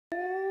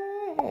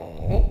Hi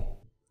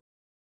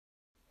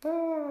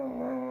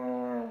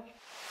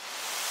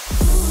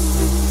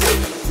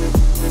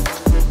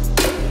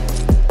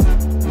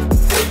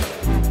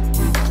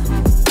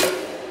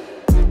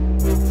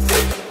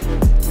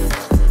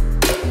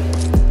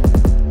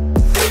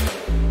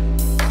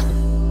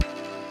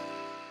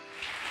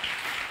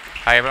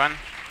everyone,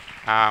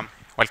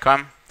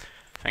 welcome.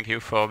 Thank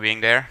you for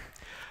being there.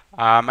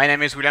 My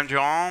name is Durand.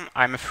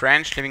 I'm a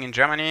French living in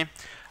Germany.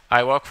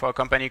 I work for a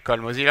company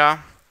called Mozilla,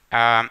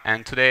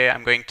 and today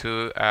I'm going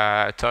to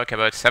talk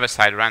about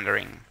server-side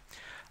rendering.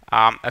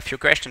 A few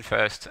questions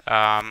first.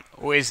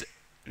 Who is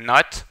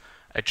not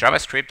a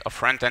JavaScript or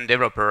front-end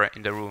developer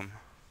in the room?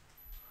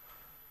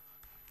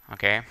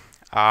 Okay.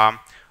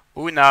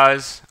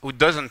 Who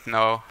doesn't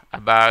know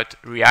about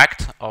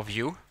React or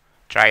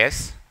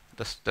Vue.js?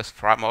 Those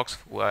frameworks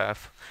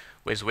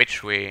with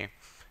which we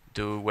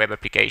do web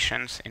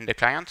applications in the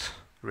client.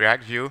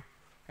 React, Vue,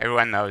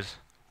 everyone knows.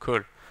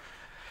 Cool.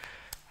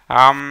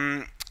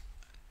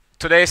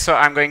 Today, so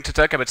I'm going to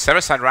talk about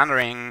server-side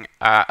rendering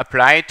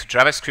applied to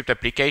JavaScript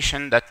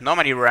applications that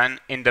normally run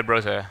in the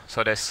browser.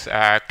 So there's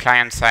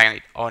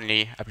client-side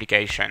only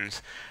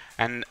applications.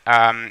 And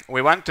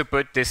we want to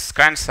put this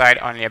client-side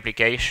only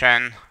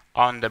application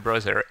on the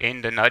browser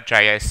in the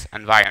Node.js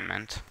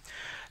environment.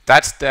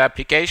 That's the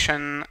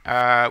application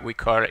we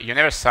call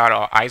universal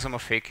or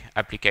isomorphic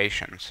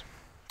applications.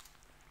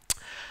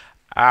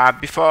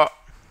 Before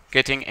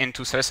getting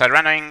into server-side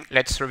rendering,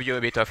 let's review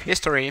a bit of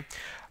history.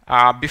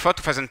 Before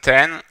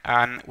 2010,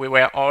 we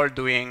were all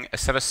doing a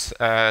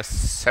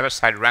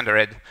server-side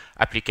rendered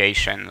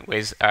application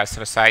with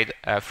server-side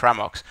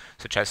frameworks,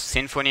 such as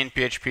Symfony in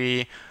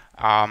PHP,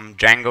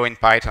 Django in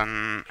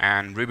Python,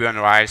 and Ruby on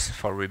Rails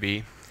for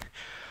Ruby.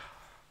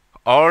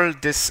 All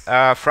these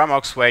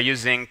frameworks were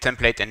using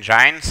template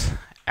engines,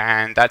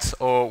 and that's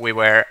how we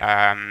were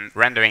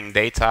rendering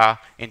data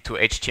into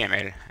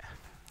HTML.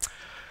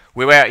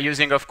 We were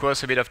using, of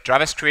course, a bit of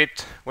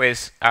JavaScript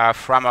with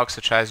frameworks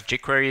such as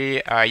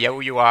jQuery,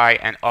 Yahoo UI,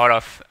 and all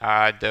of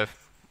the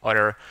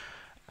other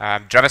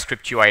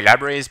JavaScript UI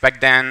libraries back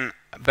then.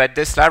 But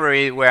this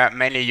library were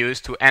mainly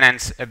used to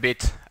enhance a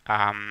bit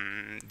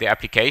the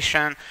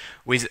application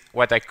with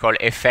what I call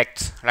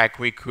effects. Like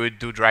we could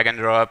do drag and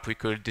drop, we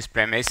could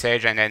display a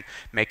message and then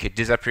make it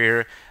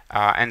disappear,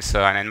 and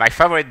so on. And my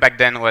favorite back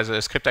then was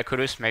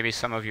Scriptaculous. Maybe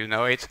some of you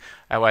know it.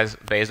 I was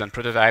based on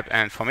Prototype,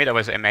 and for me that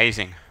was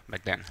amazing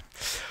back then.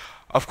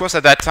 Of course,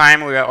 at that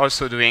time we were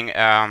also doing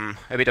a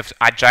bit of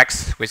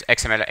Ajax with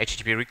XML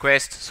HTTP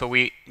requests. So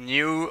we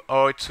knew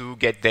how to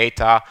get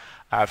data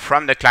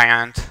from the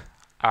client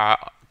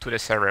to the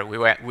server.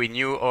 We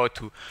knew how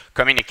to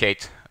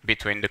communicate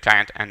between the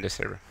client and the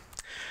server.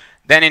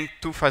 Then in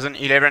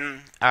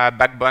 2011,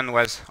 Backbone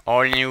was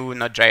all new,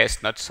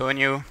 Node.js not so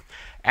new,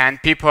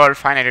 and people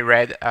finally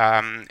read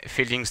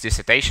Fielding's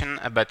dissertation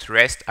about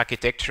REST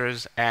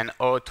architectures and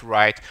how to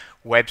write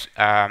web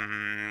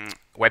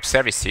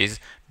services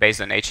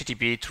based on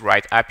HTTP to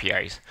write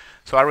APIs.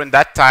 So around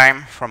that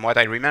time, from what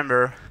I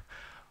remember,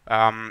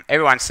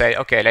 everyone said,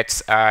 okay,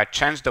 let's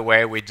change the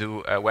way we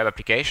do a web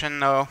application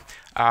now.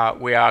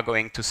 We are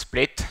going to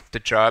split the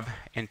job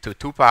into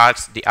two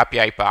parts, the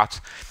API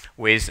part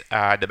with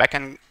the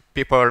backend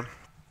people,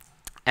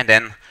 and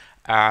then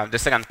the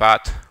second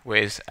part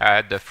with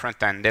the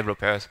front-end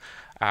developers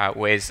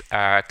with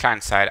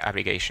client-side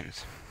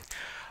applications.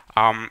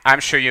 I'm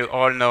sure you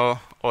all know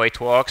how it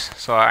works,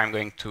 so I'm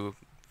going to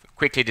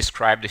quickly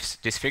describe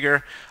this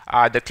figure.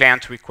 The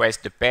client requests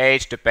the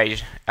page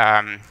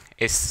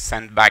is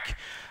sent back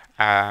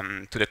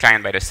to the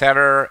client by the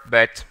server,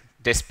 but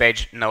this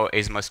page now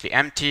is mostly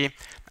empty.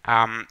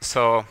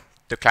 So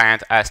the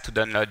client has to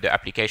download the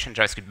application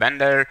JavaScript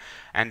bundle,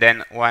 and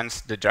then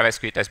once the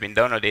JavaScript has been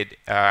downloaded,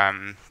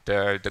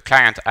 the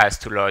client has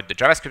to load the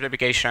JavaScript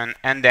application,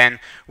 and then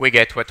we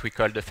get what we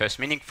call the first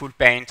meaningful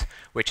paint,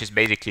 which is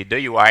basically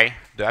the UI,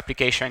 the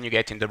application you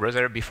get in the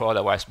browser. Before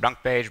there was blank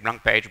page,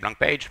 blank page, blank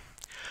page.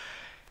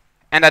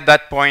 And at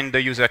that point,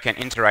 the user can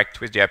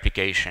interact with the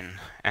application.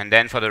 And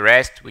then for the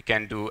rest, we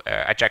can do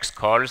Ajax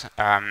calls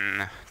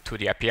to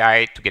the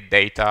API to get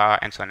data,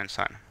 and so on and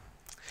so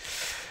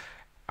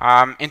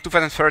on. In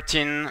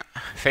 2013,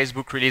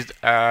 Facebook released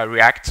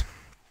React.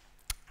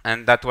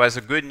 And that was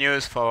a good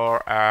news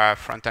for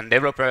front-end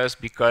developers,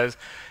 because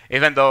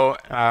even though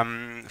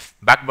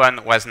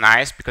Backbone was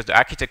nice, because the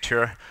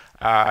architecture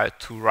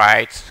to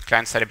write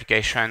client-side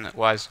application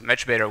was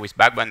much better with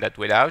Backbone than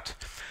without,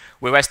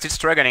 we were still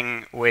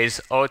struggling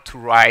with how to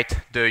write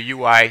the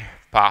UI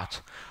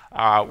part.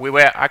 We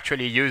were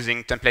actually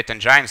using template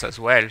engines as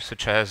well,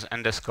 such as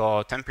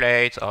underscore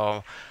template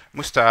or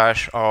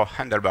mustache or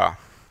handlebar.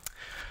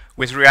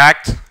 With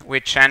React,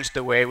 we changed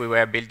the way we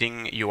were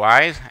building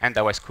UIs, and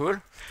that was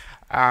cool.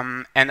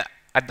 And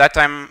at that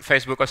time,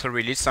 Facebook also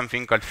released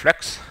something called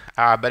Flux,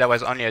 but that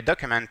was only a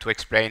document to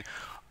explain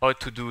how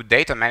to do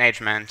data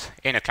management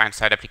in a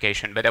client-side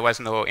application, but there was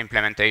no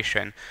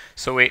implementation.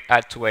 So we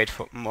had to wait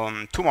for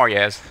 2 more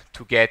years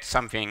to get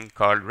something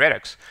called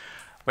Redux,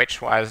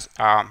 which was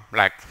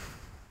like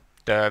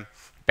the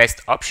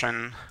best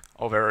option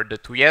over the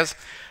 2 years.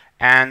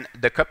 And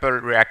the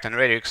coupled React and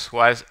Redux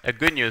was a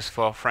good news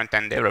for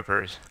front-end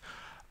developers.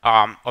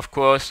 Of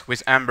course,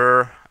 with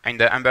Ember, in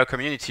the Ember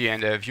community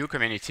and the Vue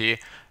community,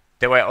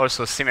 there were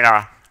also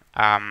similar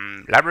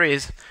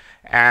libraries.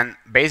 And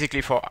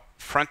basically, for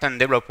front-end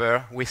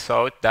developer, we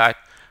thought that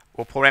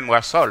our problem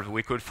was solved.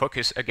 We could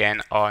focus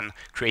again on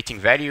creating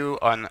value,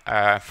 on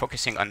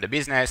focusing on the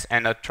business,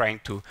 and not trying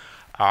to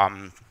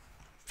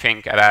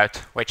think about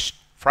which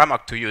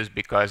framework to use,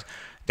 because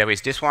there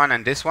is this one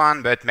and this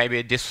one, but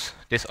maybe this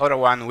other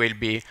one will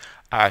be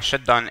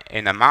shut down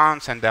in a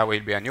month, and there will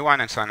be a new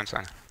one, and so on and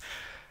so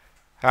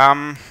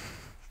on.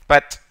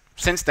 But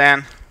since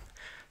then,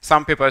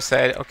 some people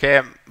said,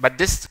 okay, but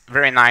this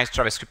very nice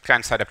JavaScript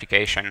client-side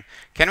application,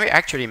 can we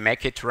actually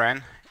make it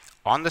run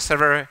on the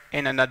server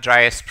in a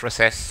Node.js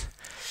process?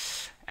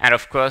 And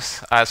of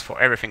course, as for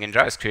everything in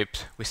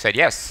JavaScript, we said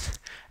yes.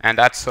 And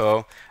that's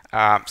how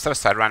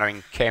server-side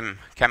rendering came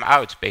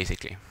out,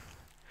 basically.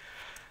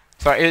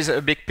 So here's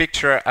a big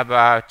picture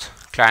about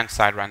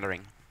client-side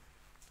rendering.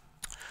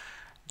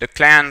 The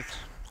client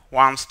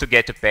wants to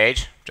get a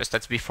page, just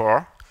as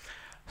before.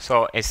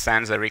 So it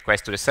sends a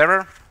request to the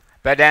server.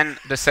 But then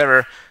the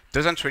server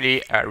doesn't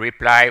really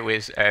reply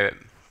with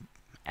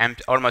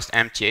almost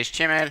empty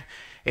HTML.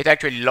 It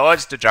actually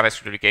loads the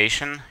JavaScript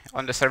application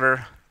on the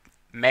server,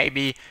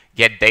 maybe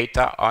get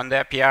data on the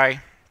API,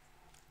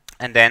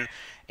 and then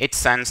it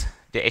sends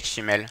the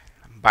HTML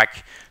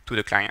back to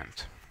the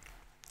client.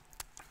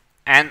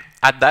 And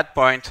at that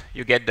point,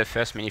 you get the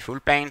first meaningful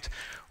paint,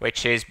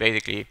 which is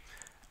basically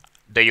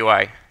the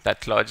UI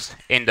that loads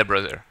in the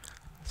browser.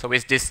 So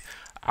with this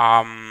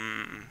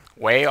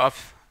way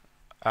of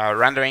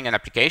rendering an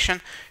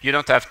application, you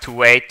don't have to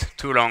wait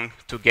too long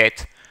to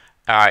get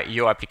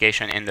your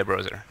application in the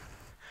browser.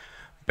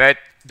 But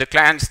the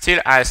client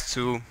still has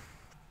to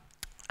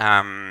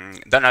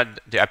download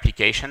the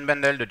application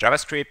bundle, the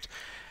JavaScript,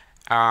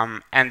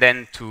 and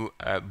then to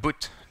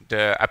boot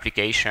the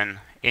application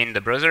in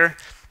the browser.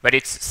 But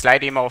it's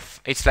slightly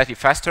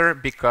faster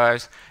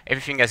because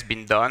everything has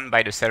been done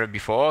by the server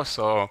before.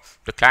 So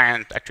the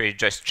client actually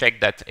just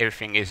checked that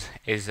everything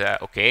is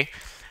okay,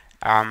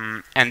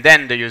 and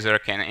then the user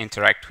can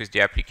interact with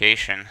the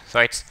application. So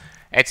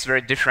it's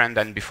very different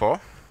than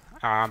before,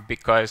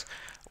 because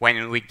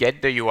when we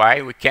get the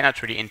UI, we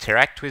cannot really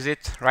interact with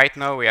it. Right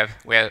now, we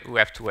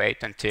have to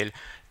wait until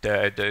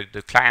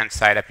the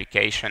client-side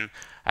application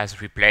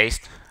has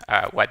replaced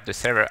what the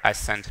server has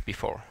sent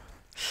before.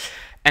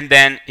 And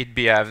then it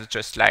behaves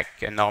just like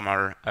a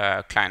normal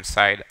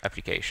client-side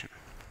application.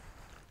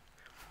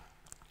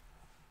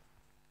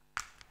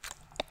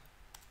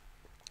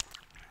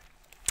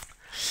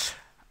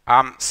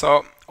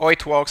 So how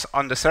it works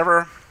on the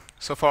server.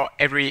 So for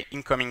every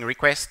incoming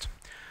request,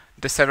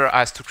 the server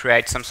has to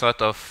create some sort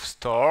of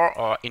store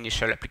or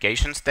initial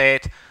application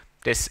state.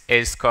 This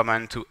is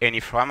common to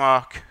any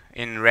framework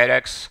in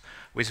Redux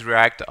with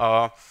React,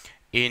 or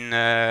in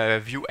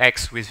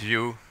Vuex with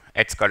Vue.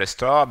 It's called a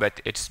store,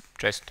 but it's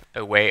just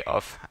a way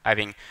of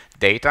having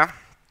data.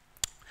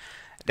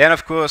 Then,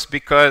 of course,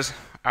 because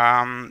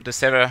the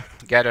server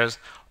gathers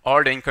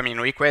all the incoming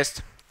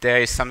requests, there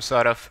is some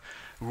sort of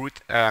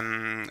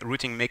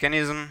routing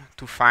mechanism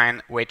to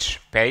find which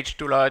page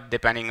to load,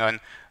 depending on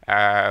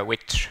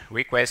which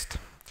request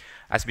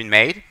has been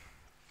made.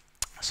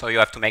 So you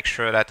have to make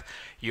sure that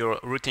your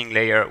routing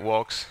layer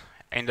works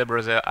in the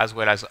browser as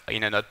well as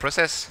in a node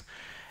process.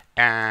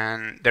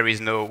 And there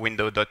is no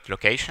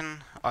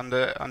window.location on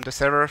the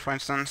server, for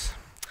instance.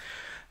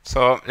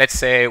 So let's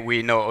say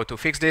we know how to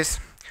fix this.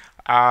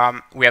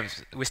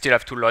 We still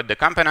have to load the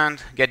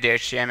component, get the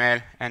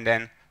HTML, and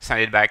then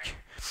send it back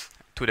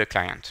to the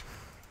client.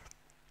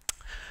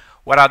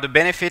 What are the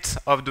benefits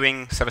of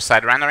doing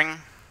server-side rendering?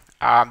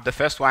 The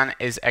first one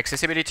is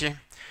accessibility.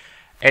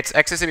 It's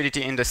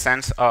accessibility in the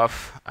sense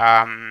of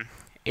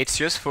it's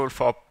useful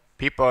for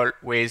people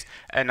with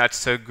a not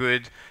so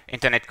good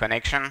internet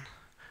connection,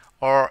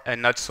 or a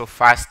not so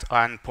fast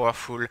and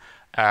powerful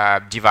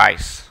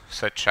device,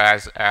 such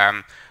as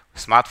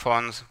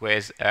smartphones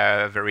with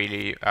a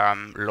very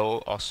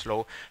low or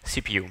slow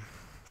CPU.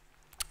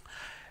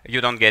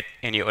 You don't get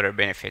any other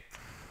benefit.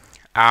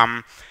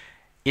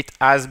 It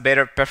has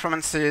better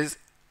performances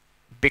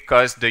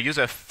because the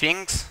user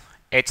thinks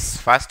it's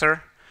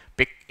faster.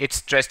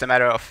 It's just a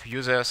matter of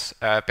users'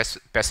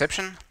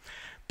 perception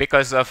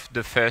because of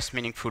the first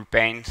meaningful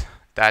paint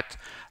that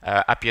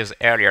appears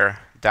earlier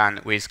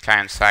than with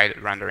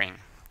client-side rendering.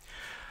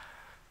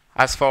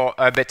 As for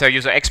a better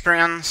user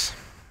experience,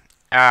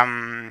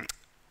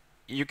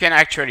 you can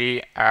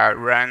actually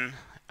run.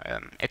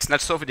 It's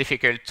not so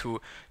difficult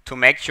to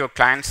make your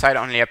client-side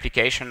only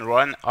application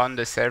run on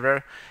the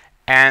server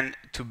and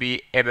to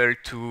be able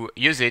to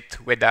use it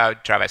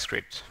without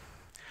JavaScript.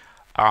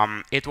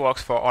 It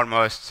works for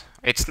almost.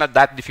 It's not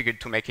that difficult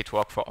to make it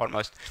work for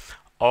almost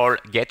all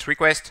GET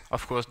requests.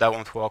 Of course, that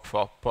won't work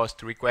for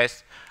POST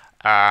requests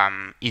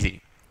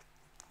easily.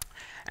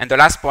 And the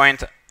last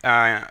point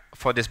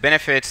for this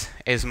benefit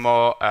is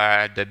more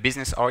the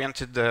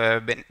business-oriented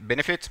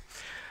benefit.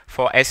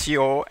 For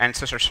SEO and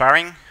social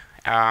sharing,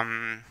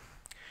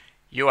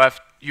 you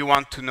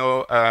want to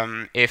know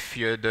if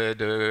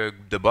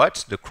the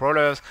bots, the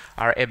crawlers,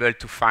 are able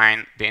to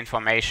find the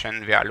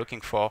information they are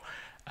looking for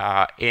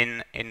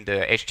in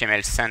the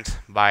HTML sent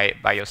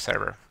by your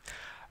server.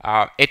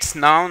 It's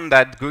known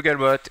that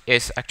Googlebot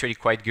is actually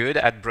quite good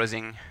at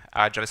browsing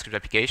JavaScript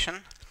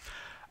application.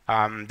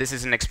 This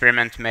is an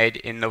experiment made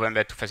in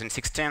November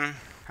 2016,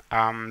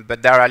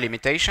 but there are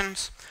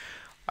limitations.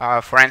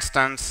 For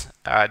instance,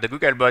 the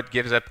Googlebot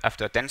gives up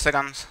after 10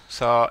 seconds.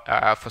 So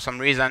for some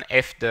reason,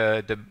 if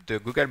the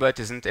Googlebot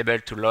isn't able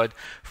to load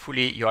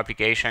fully your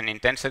application in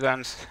 10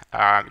 seconds,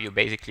 you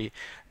basically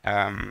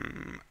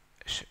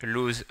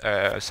lose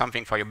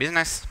something for your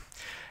business.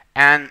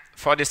 And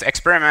for this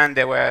experiment,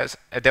 there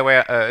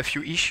were a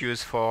few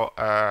issues for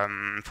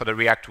the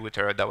React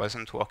router that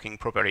wasn't working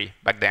properly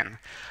back then,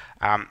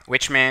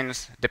 which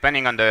means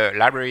depending on the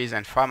libraries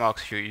and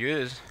frameworks you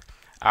use,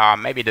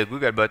 maybe the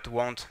Googlebot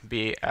won't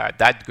be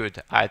that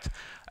good at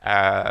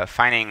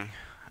finding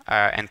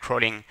and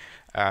crawling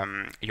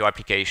your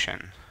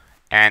application.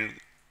 And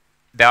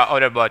there are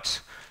other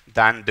bots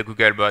than the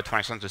Googlebot, for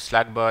instance, the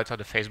Slack bot or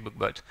the Facebook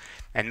bot,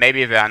 and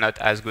maybe they are not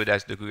as good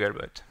as the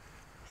Googlebot.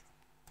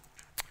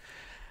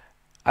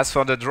 As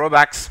for the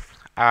drawbacks,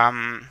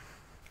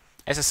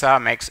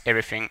 SSR makes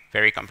everything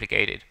very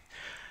complicated.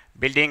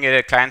 Building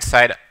a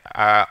client-side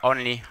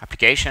only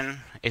application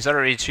is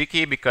already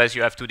tricky because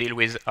you have to deal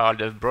with all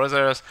the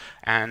browsers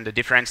and the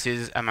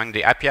differences among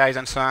the APIs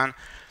and so on.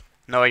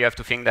 Now you have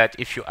to think that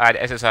if you add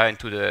SSR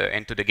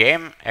into the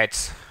game,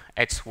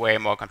 it's way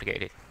more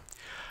complicated.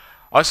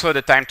 Also,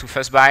 the time to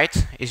first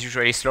byte is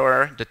usually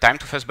slower. The time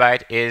to first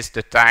byte is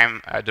the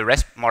time,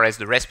 more or less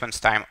the response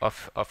time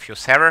of your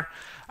server.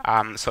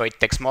 So it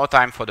takes more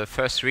time for the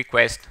first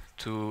request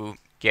to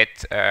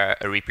get a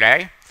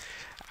reply.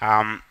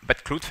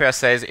 But Cloudflare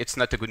says it's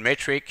not a good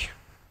metric,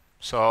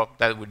 so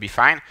that would be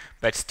fine.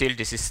 But still,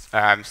 this is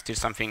still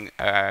something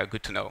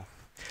good to know.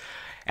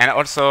 And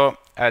also,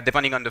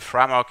 depending on the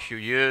framework you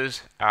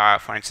use,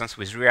 for instance,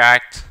 with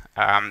React,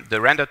 the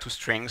render to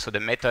string, so the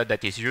method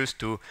that is used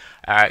to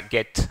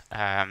get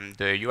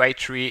the UI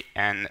tree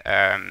and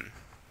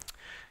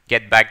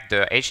get back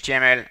the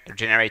HTML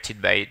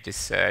generated by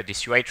this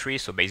UI tree,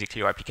 so basically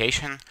your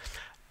application.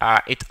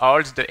 It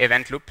holds the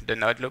event loop, the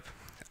node loop,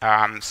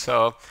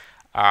 so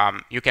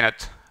you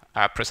cannot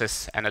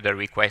process another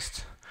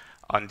request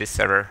on this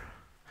server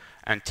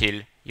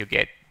until you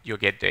get the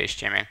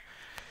HTML.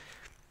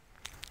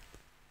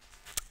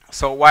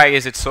 So why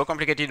is it so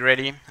complicated,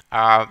 really?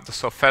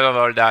 So first of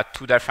all, there are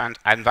two different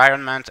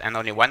environments and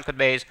only one code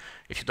base.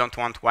 If you don't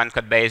want one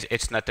code base,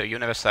 it's not a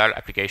universal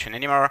application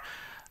anymore.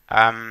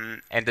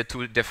 And the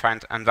two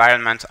different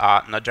environments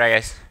are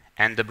Node.js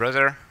and the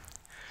browser.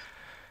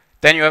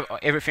 Then you have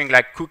everything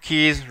like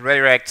cookies,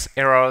 redirects,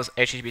 errors,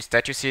 HTTP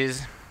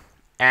statuses,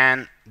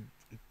 and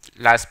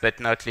last but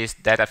not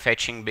least, data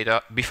fetching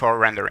before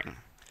rendering.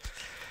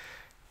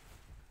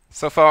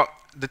 So for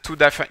the two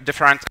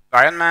different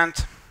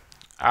environments,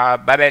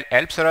 Babel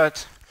helps a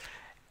lot,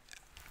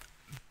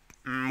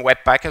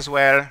 Webpack as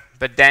well,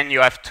 but then you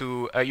have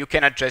to, you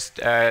cannot just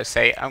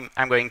say,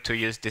 I'm going to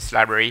use this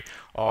library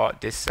or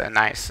this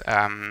nice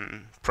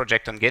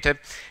project on GitHub,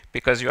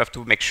 because you have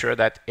to make sure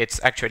that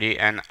it's actually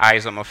an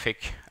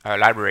isomorphic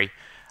library.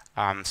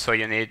 So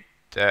you need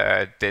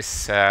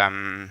this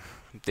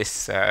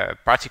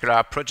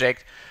particular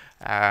project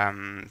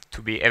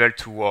to be able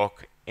to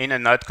work in a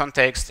Node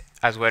context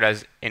as well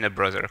as in a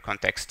browser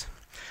context.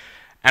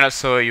 And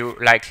also, you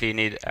likely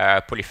need a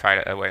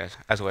polyfile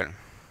as well.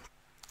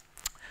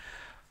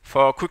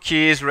 For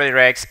cookies,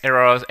 redirects,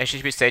 errors,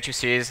 HTTP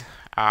statuses,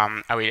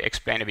 I will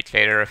explain a bit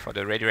later for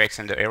the redirects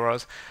and the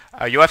errors.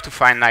 You have to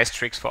find nice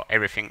tricks for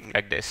everything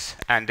like this.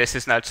 And this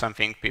is not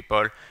something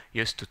people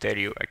used to tell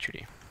you,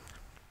 actually.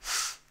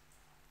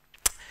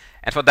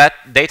 And for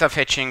that, data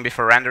fetching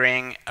before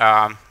rendering,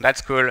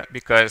 that's cool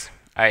because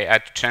I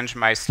had to change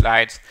my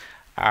slides,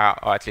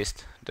 or at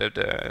least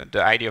the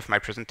idea of my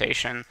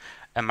presentation,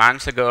 a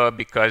month ago,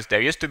 because there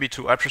used to be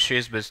two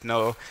approaches, but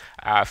now,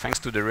 thanks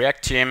to the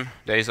React team,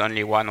 there is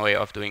only one way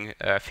of doing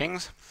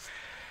things,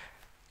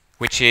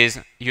 which is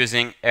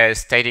using a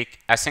static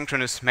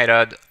asynchronous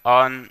method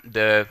on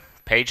the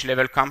page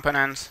level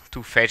components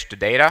to fetch the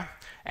data,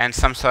 and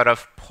some sort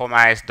of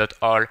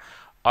promise.all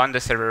on the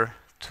server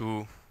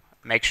to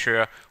make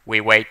sure we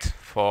wait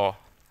for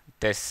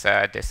this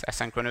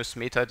asynchronous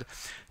method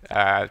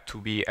to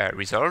be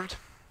resolved.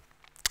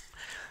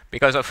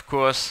 Because of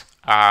course,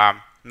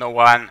 no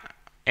one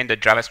in the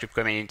JavaScript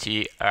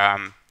community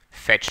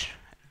fetch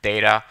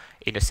data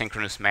in a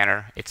synchronous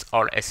manner. It's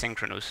all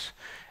asynchronous,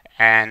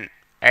 and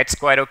it's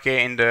quite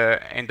okay in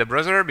the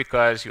browser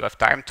because you have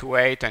time to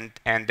wait,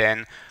 and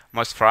then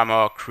most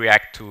frameworks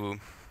react to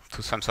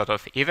some sort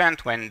of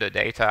event when the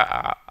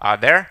data are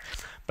there.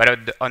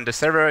 But on the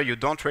server, you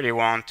don't really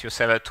want your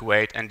server to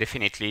wait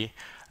indefinitely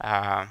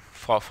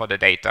for the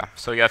data.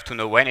 So you have to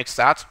know when it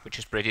starts, which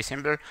is pretty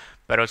simple,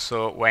 but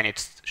also when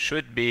it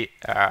should be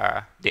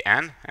the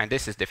end, and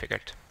this is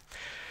difficult.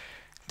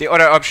 The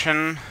other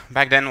option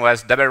back then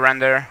was double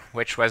render,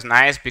 which was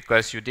nice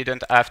because you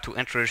didn't have to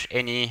introduce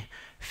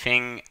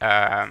anything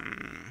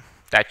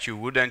that you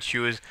wouldn't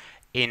use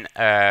in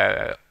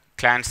a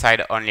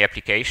client-side only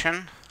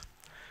application.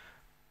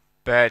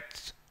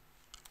 But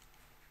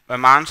a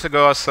month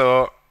ago or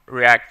so,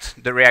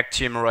 the React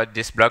team wrote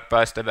this blog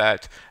post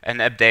about an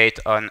update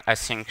on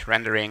async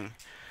rendering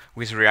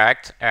with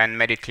React and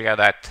made it clear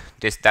that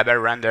this double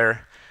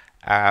render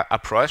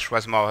approach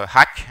was more a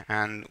hack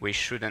and we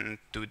shouldn't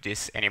do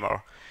this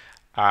anymore,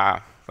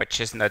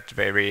 which is not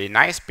very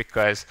nice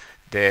because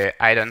the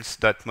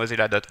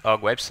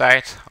addons.mozilla.org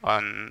website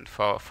on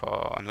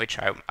which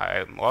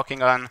I'm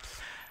working on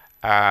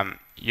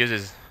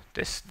uses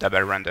this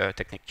double render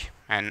technique,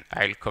 and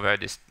I'll cover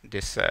this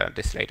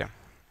later.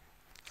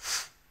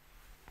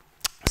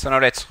 So now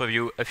let's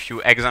review a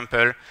few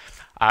examples.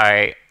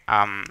 I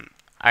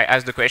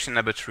asked the question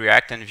about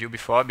React and Vue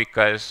before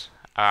because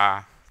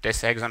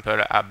these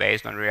examples are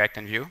based on React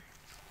and Vue.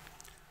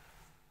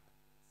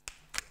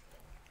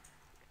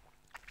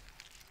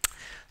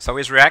 So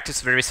with React,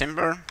 it's very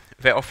simple.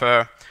 They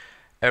offer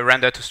a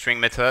render to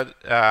string method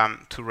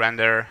to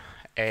render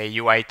a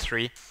UI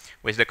tree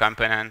with the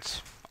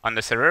components on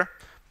the server,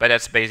 but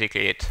that's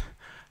basically it.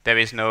 There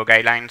is no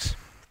guidelines.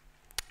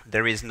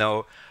 There is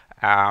no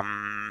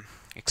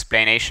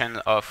explanation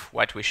of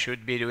what we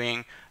should be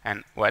doing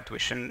and what we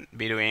shouldn't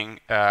be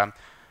doing.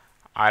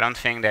 I don't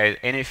think there is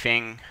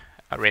anything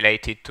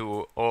related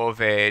to how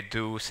they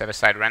do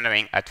server-side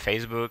rendering at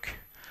Facebook.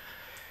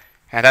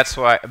 And that's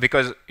why,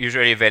 because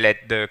usually they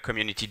let the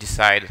community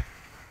decide,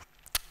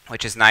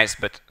 which is nice,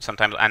 but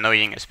sometimes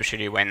annoying,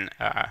 especially when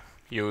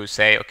you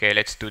say, okay,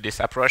 let's do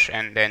this approach,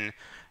 and then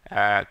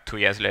 2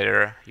 years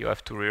later, you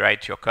have to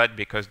rewrite your code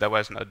because that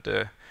was not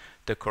the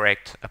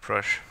correct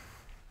approach.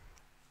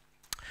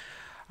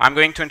 I'm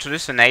going to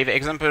introduce a naive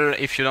example.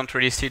 If you don't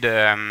really see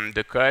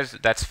the code,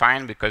 that's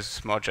fine because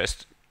it's more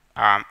just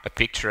a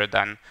picture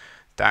than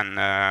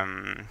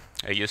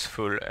a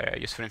useful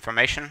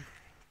information.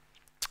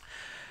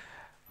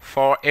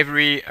 For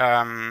every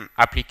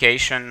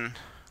application,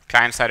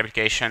 client-side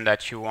application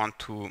that you want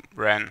to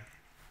run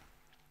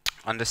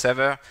on the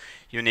server,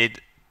 you need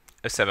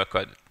a server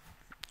code.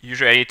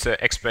 Usually it's an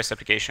Express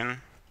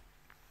application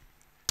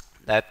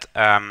that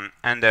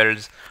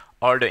handles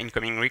all the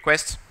incoming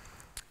requests.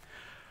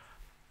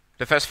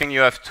 The first thing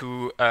you have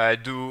to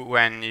do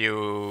when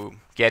you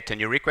get a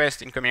new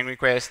request, incoming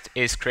request,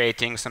 is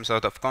creating some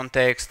sort of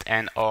context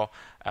and or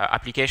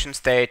application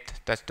state.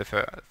 That's the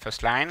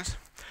first lines.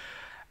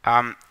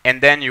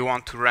 And then you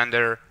want to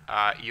render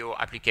your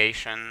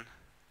application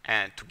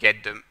and to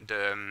get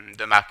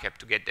the markup,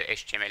 to get the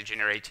HTML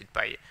generated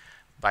by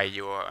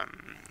your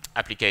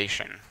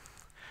application.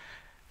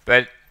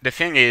 But the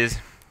thing is,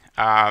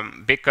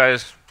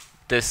 because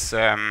this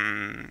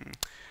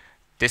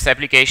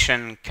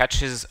application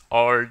catches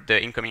all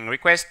the incoming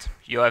requests,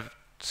 you have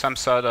some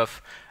sort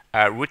of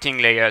routing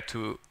layer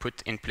to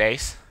put in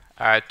place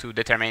to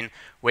determine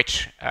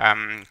which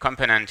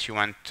component you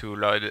want to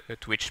load,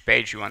 to which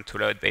page you want to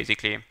load,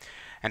 basically.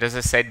 And as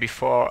I said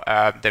before,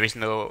 there is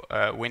no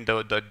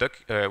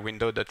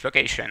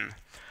window.location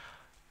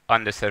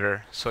on the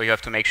server, so you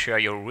have to make sure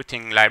your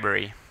routing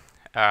library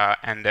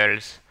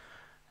handles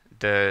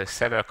the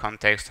server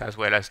context as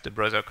well as the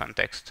browser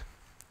context.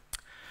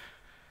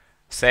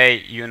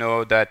 Say you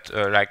know that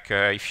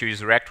if you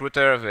use React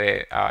router,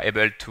 they are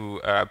able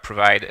to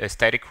provide a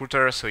static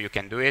router, so you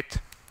can do it.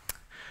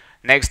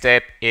 Next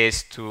step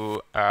is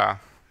to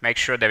make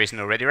sure there is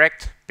no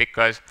redirect,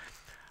 because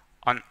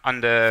in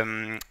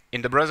the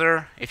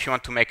browser, if you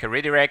want to make a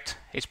redirect,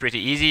 it's pretty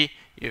easy.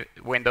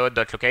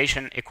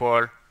 Window.location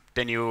equal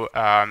the new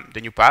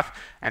path,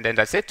 and then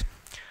that's it.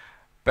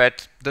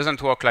 But it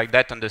doesn't work like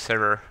that on the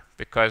server,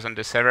 because on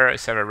the server, a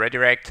server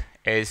redirect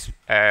is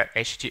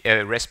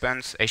HTTP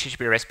response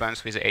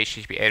with a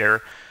HTTP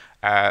header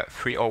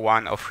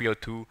 301 or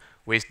 302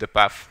 with the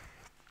path.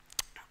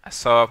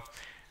 So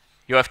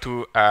you have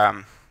to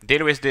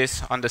deal with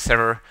this on the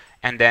server,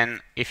 and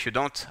then if you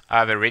don't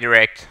have a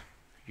redirect,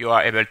 you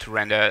are able to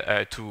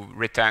render to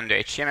return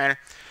the HTML.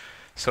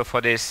 So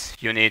for this,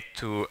 you need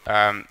to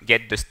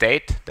get the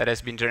state that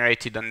has been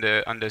generated on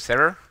the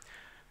server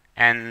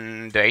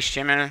and the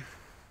HTML,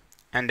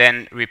 and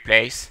then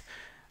replace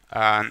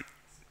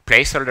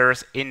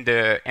placeholders in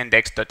the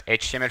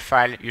index.html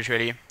file,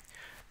 usually,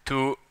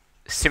 to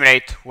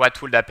simulate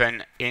what would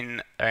happen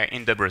in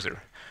the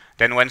browser.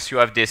 Then once you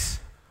have this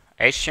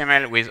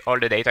HTML with all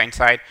the data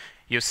inside,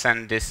 you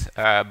send this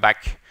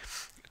back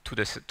to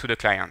the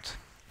client,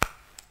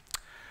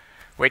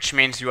 which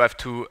means you have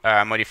to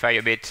modify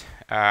a bit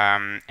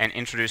and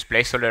introduce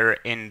placeholder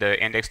in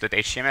the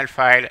index.html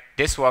file.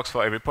 This works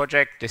for every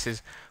project. This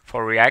is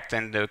for React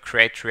and the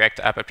Create React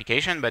App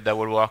application, but that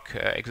will work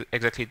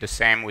exactly the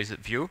same with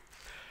Vue.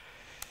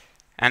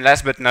 And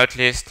last but not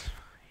least,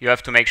 you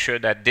have to make sure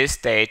that this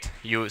state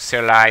you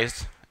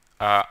serialized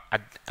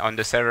on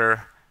the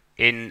server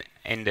in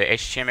the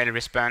HTML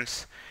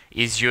response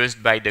is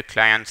used by the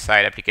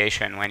client-side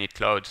application when it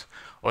loads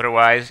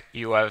Otherwise,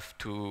 you have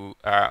to,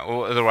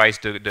 or otherwise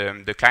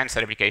the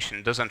client-side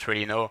application doesn't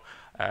really know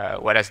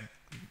what has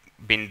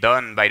been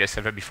done by the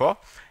server before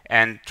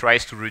and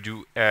tries to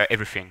redo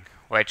everything,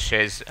 which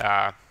is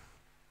not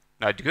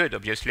good,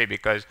 obviously,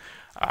 because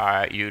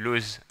you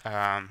lose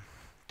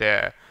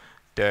the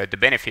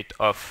benefit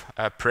of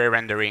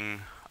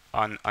pre-rendering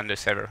on the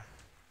server.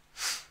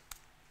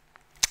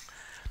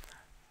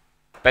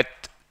 But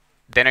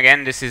then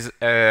again, this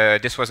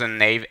was a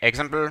naive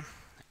example,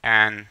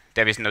 and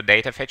there is no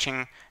data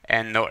fetching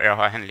and no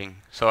error handling.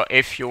 So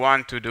if you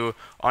want to do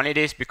only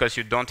this because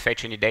you don't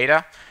fetch any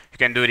data, you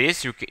can do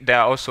this. There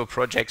are also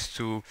projects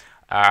to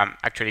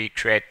actually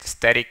create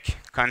static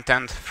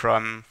content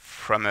from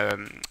a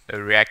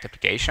React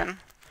application.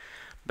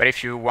 But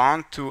if you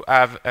want to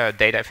have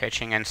data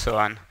fetching and so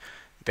on,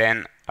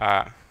 then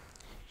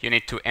you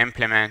need to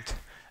implement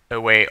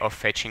a way of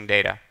fetching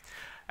data.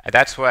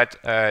 That's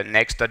what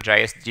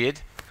Next.js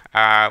did,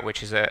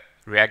 which is a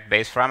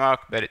React-based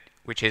framework, but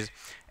which is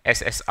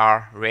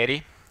SSR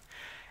ready.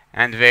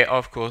 And they,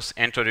 of course,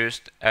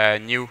 introduced a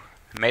new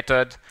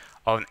method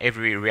on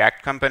every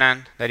React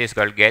component that is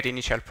called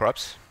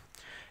getInitialProps.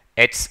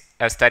 It's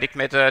a static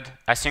method,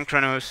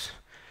 asynchronous,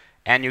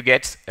 and you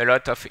get a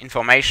lot of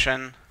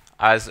information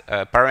as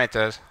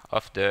parameters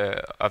of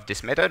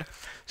this method.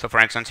 So,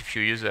 for instance, if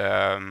you use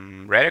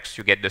Redux,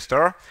 you get the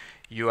store.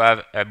 You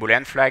have a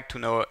Boolean flag to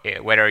know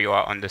whether you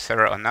are on the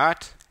server or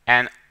not,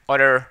 and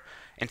other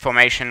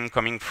information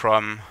coming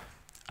from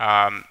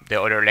the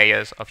other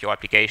layers of your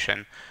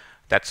application.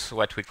 That's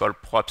what we call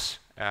props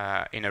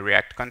in a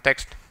React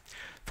context.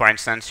 For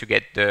instance, you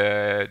get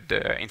the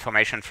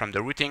information from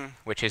the routing,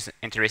 which is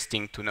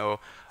interesting to know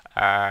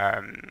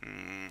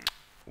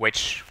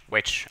which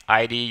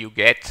ID you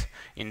get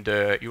in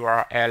the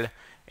URL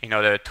in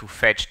order to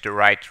fetch the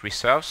right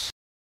resource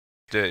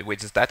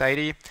with that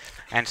ID,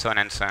 and so on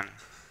and so on.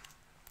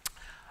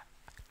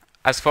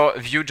 As for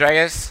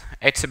Vue.js,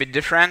 it's a bit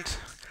different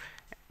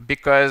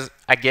because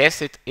I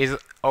guess it is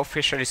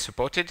officially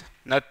supported,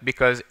 not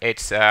because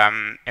it's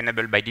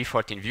enabled by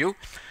default in Vue,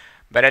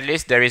 but at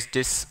least there is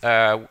this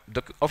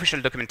official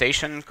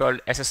documentation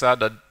called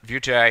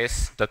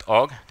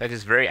ssr.vuejs.org that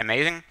is very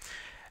amazing.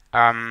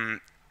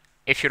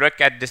 If you look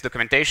at this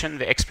documentation,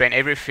 they explain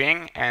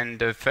everything, and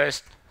the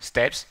first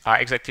steps are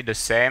exactly the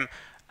same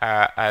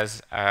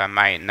as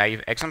my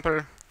naive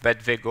example,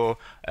 but they go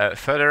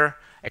further,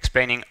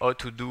 explaining how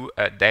to do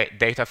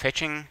data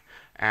fetching,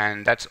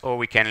 and that's all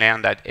we can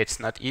learn, that it's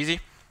not easy.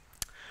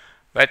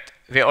 But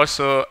they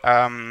also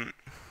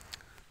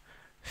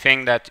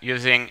think that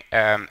using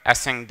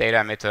async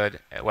data method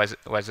was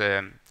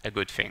a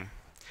good thing.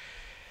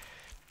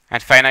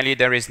 And finally,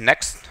 there is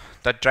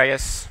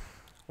Next.js,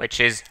 which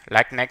is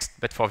like Next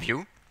but for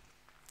Vue.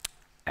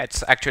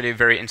 It's actually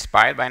very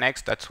inspired by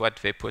Next. That's what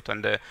they put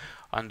on the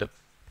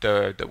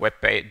web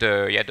page,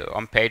 the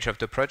home page of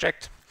the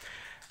project,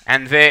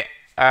 and they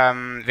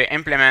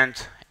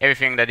implement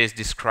everything that is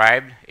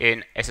described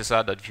in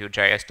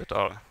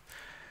ssr.vuejs.org.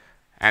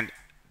 And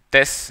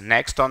this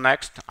Next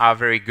are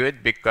very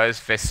good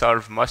because they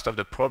solve most of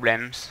the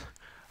problems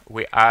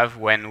we have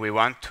when we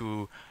want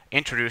to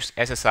introduce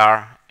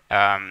SSR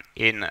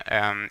in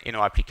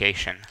our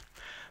application.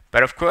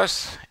 But of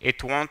course,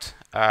 it won't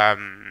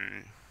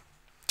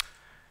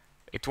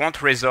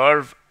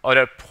resolve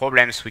other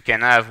problems we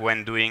can have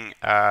when doing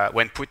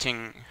when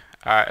putting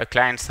a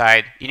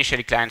client-side,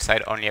 initially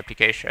client-side only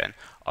application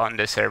on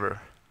the server.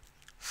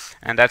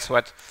 And that's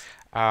what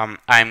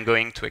I'm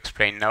going to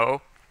explain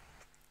now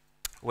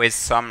with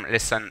some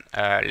lesson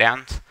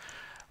learned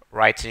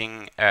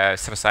writing a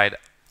server-side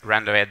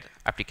rendered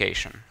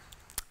application.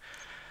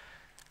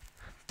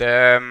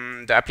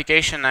 The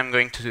application I'm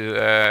going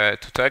to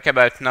talk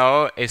about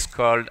now is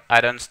called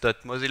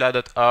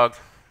addons.mozilla.org.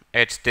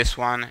 It's this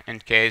one, in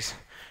case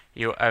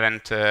you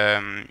haven't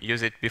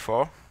used it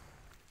before.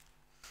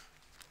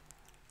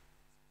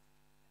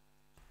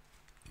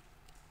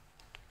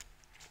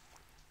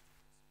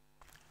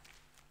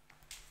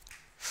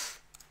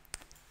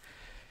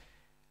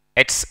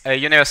 It's a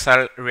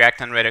universal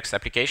React and Redux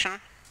application.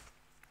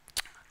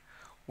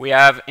 We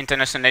have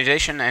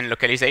internationalization and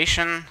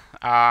localization.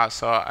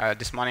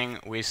 This morning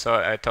we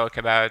saw a talk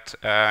about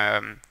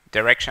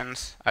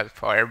directions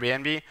for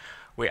Airbnb.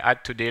 We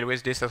had to deal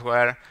with this as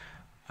well.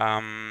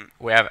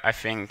 We have, I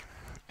think,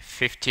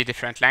 50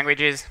 different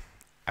languages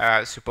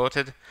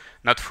supported,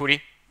 not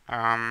fully.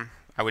 I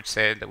would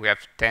say that we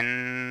have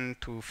 10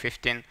 to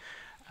 15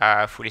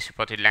 fully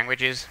supported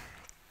languages.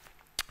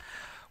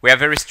 We have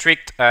very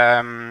strict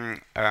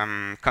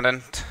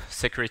content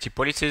security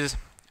policies,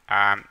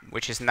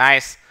 which is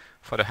nice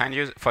for the end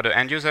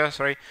user,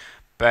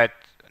 but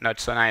not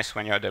so nice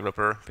when you're a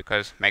developer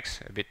because it makes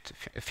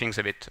things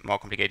a bit more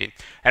complicated.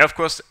 And of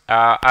course,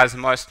 as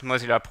most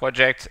Mozilla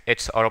projects,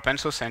 it's all open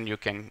source, and you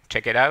can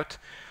check it out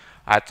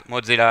at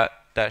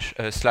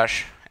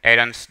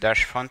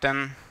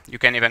Mozilla/addons-frontend. You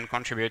can even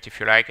contribute if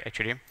you like,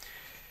 actually.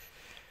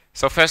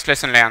 So first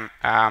lesson learned,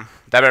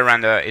 double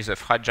render is a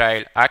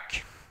fragile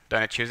hack. Do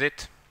not use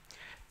it.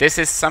 This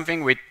is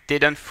something we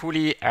didn't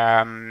fully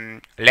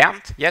learn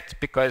yet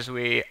because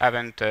we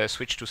haven't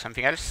switched to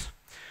something else.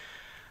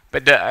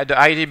 But the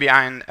idea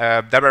behind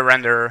double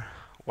render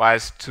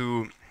was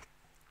to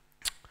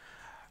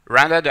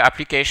render the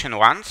application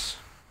once.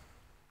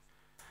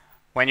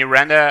 When you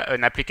render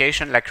an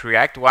application like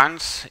React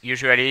once,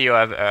 usually you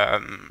have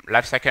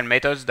lifecycle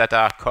methods that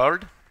are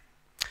called.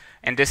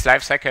 And these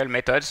lifecycle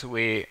methods,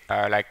 we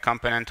like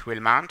component will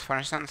mount, for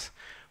instance,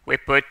 we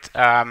put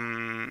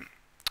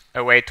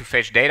a way to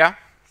fetch data.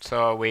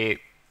 So we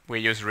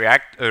use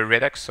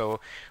Redux, so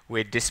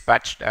we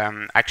dispatch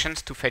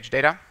actions to fetch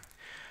data.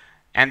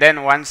 And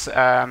then once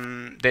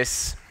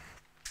this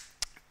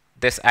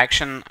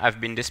action have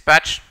been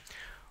dispatched,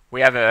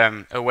 we have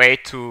a way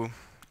to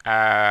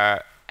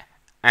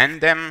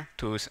end them,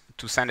 to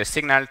send a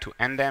signal to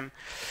end them.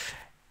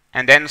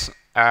 And then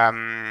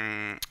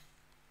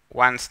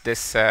once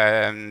these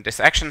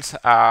actions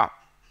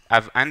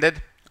have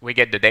ended, we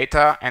get the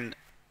data, and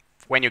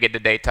when you get the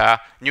data,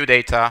 new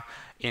data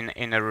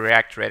in a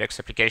React Redux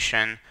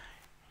application,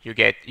 you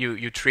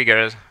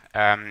trigger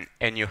a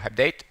new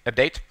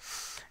update,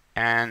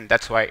 and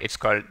that's why it's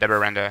called double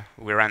render.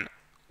 We run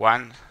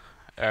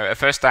a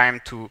first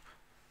time to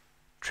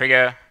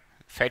trigger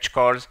fetch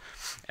calls,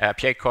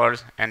 API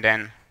calls, and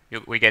then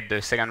we get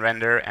the second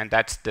render, and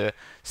that's the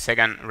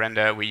second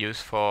render we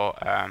use for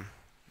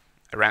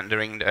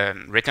returning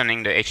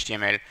the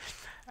HTML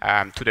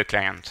to the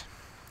client,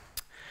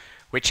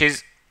 which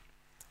is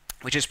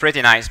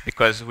pretty nice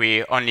because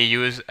we only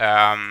use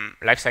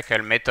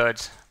lifecycle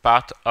methods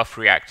part of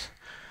React.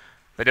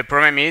 But the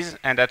problem is,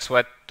 and that's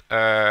what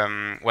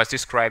was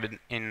described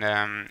in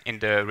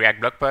the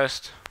React blog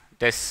post,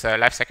 this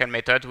lifecycle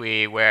method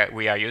we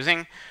are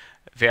using,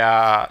 they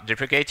are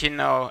deprecated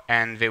now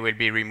and they will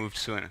be removed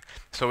soon.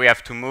 So we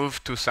have to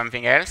move to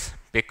something else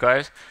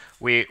because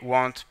we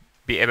won't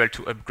be able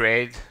to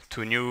upgrade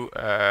to new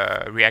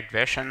React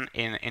version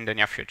in the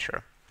near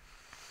future.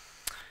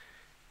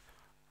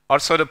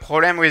 Also, the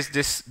problem with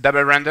this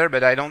double render,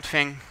 but I don't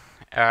think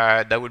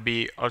that would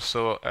be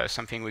also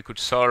something we could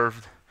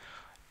solve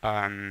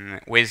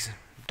with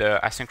the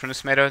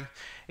asynchronous method,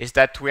 is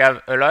that we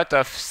have a lot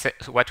of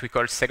what we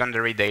call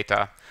secondary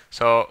data.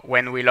 So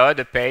when we load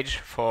a page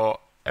for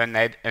an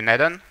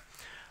add-on,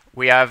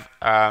 we have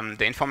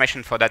the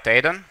information for that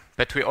add-on,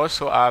 but we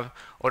also have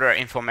other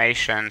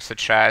information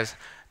such as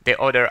the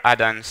other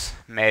add-ons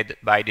made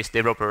by these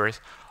developers,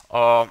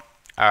 or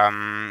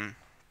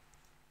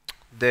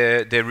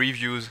the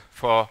reviews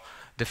for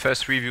the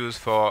first reviews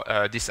for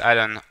this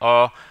add-on,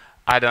 or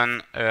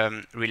add-ons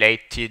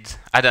related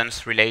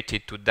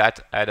to that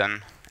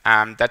add-on.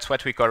 That's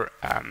what we call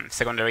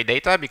secondary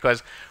data,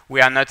 because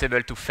we are not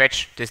able to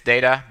fetch this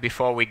data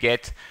before we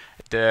get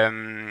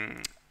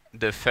the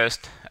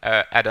first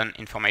add-on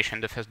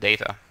information, the first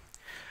data.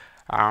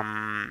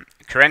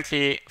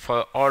 Currently,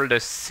 for all the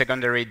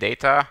secondary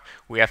data,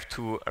 we have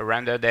to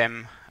render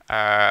them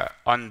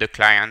on the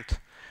client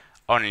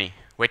only,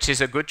 which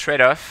is a good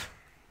trade-off,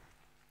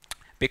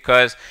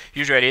 because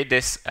usually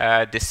this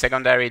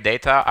secondary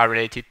data are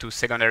related to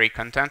secondary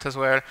content as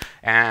well,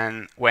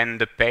 and when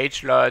the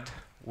page load,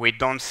 we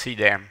don't see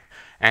them.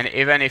 And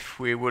even if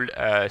we would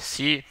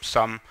see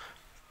some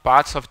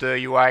parts of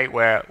the UI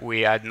where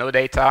we had no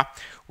data,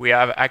 we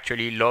have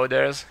actually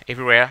loaders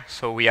everywhere.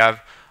 So we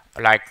have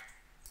like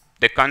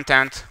the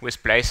content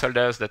with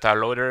placeholders that are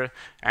loaded,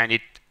 and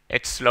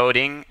it's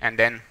loading, and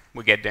then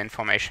we get the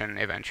information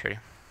eventually.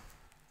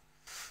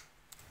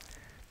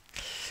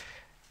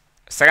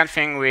 Second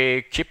thing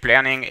we keep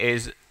learning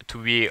is to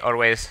be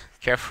always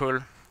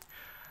careful.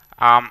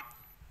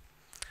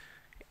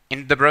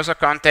 In the browser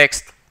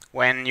context,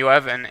 when you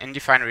have an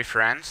undefined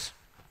reference,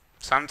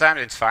 sometimes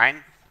it's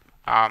fine.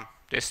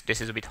 This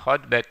is a bit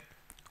odd, but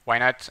why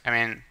not? I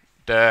mean,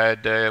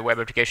 the web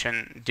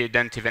application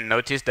didn't even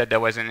notice that there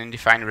was an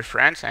undefined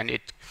reference, and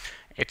it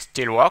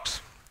still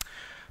works.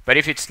 But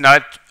if it's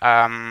not,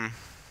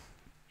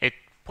 it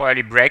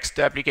probably breaks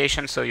the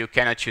application, so you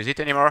cannot use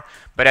it anymore.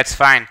 But that's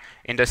fine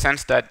in the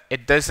sense that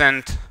it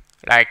doesn't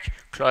like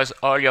close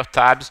all your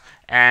tabs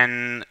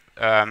and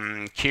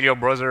kill your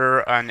browser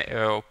and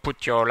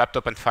put your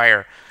laptop on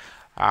fire.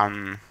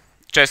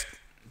 Just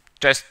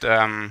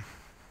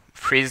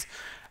freeze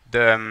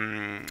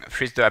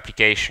the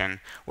application.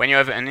 When you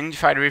have an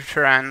undefined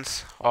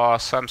reference or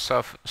some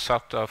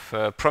sort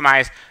of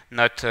promise,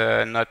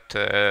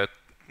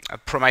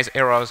 promise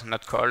errors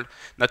not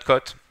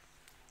caught,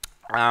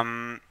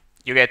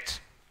 you get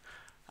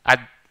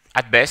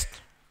at best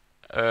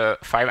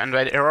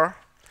 500 error,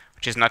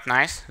 which is not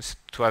nice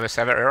to have a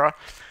server error,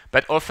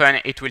 but often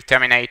it will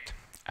terminate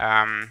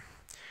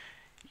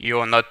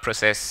your node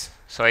process.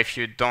 So if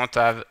you don't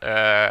have,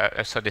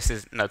 so this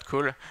is not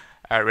cool,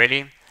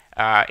 really.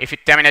 If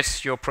it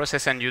terminates your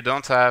process and you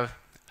don't have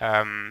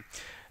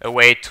a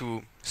way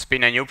to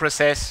spin a new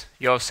process,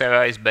 your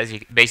server is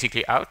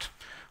basically out,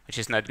 which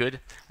is not good.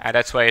 And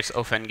that's why it's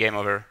often game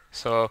over.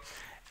 So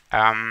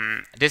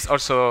this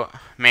also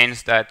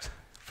means that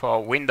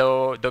for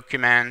window,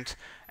 document,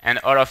 and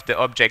all of the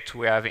objects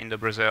we have in the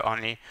browser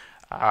only,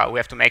 we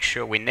have to make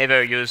sure we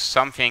never use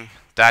something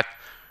that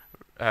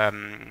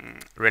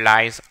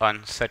relies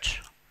on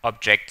such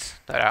objects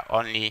that are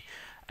only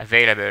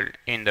available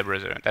in the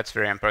browser. That's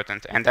very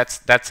important, and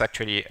that's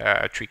actually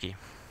tricky.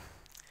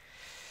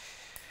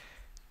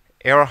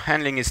 Error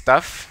handling is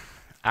tough.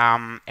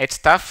 It's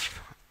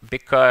tough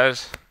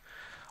because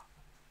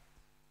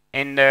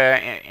in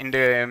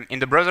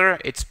the browser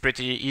it's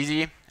pretty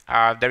easy.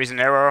 There is an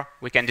error,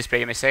 we can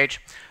display a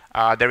message.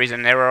 There is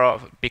an error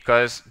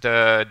because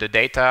the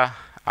data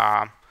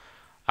are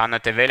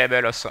not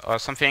available or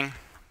something.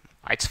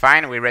 It's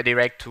fine, we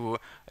redirect to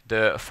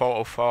the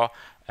 404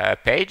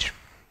 page.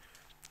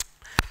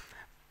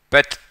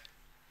 But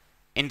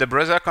in the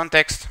browser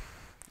context,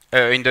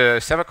 in the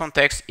server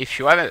context, if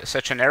you have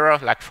such an error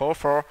like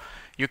 404,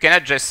 you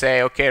cannot just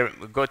say, okay,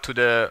 go to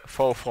the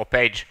 404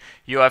 page.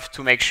 You have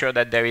to make sure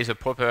that there is a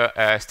proper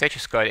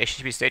status code,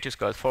 HTTP status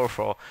code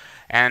 404.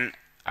 And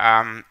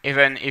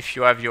even if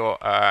you have your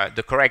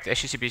the correct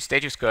HTTP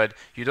status code,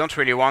 you don't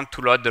really want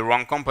to load the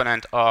wrong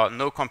component or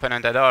no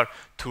component at all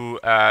to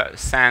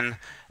send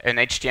an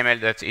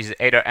HTML that is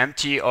either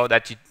empty or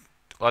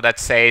that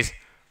says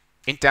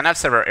internet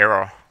server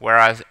error,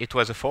 whereas it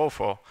was a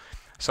 404.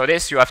 So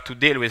this, you have to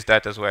deal with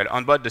that as well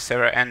on both the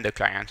server and the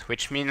client,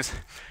 which means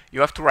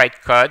you have to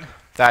write code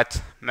that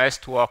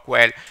must work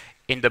well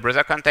in the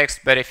browser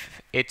context, but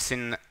if it's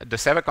in the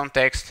server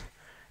context,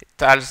 it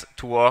has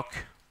to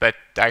work, but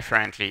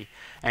differently.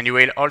 And you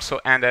will also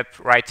end up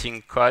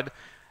writing code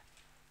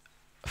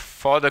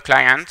for the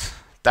client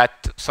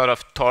that sort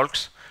of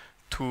talks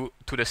to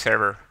the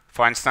server.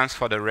 For instance,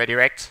 for the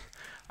redirect,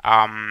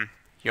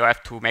 you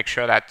have to make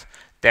sure that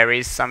there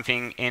is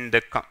something in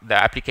the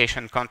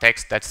application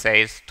context that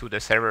says to the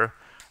server,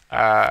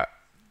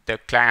 the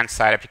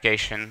client-side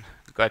application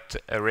got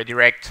a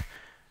redirect,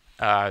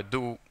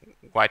 do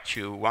what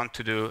you want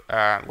to do,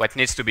 what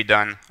needs to be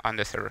done on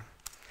the server.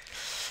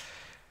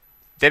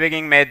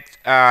 Debugging made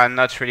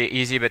not really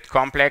easy but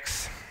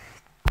complex.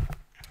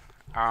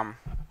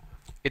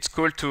 It's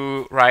cool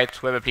to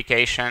write web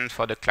applications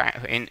for the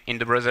client in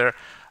the browser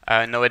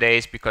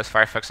nowadays, because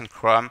Firefox and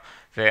Chrome,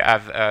 they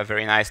have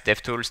very nice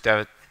dev tools. They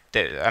have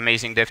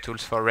amazing dev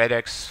tools for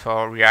Redux,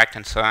 for React,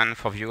 and so on,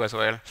 for Vue as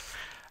well.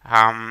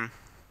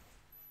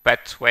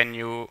 But when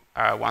you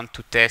want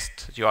to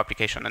test your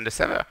application on the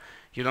server,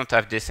 you don't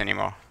have this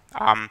anymore.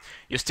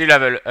 You still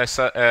have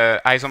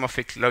a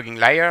isomorphic logging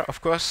layer,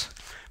 of course,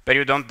 but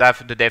you don't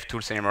have the dev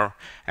tools anymore.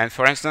 And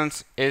for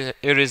instance, here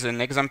is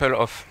an example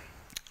of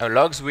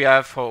logs we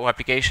have for our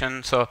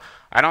application. So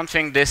I don't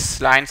think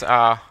these lines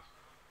are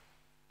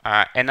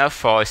enough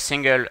for a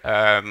single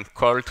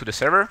call to the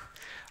server.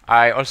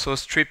 I also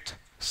stripped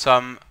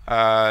some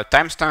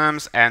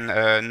timestamps and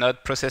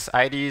node process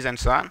IDs and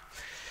so on.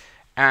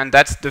 And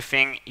that's the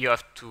thing you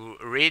have to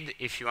read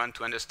if you want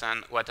to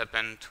understand what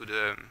happened to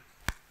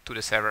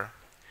the server,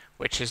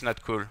 which is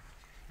not cool.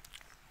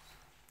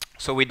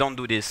 So we don't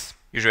do this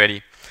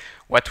usually.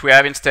 What we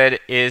have instead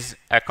is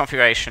a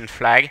configuration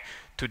flag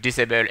to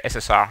disable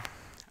SSR,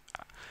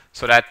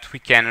 so that we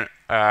can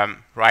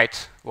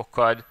write our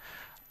code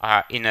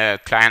in a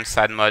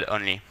client-side mode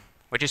only,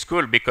 which is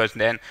cool because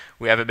then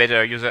we have a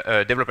better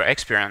developer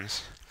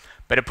experience.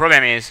 But the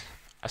problem is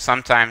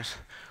sometimes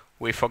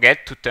we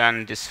forget to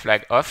turn this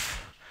flag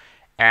off,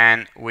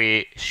 and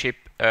we ship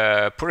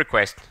a pull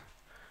request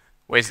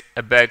with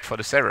a bug for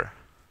the server.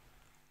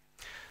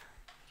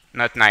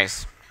 Not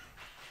nice.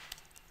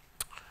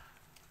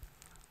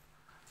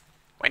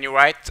 When you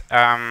write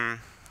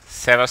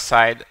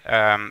server-side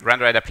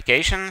rendered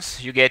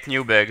applications, you get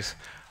new bugs.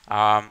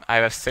 I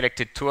have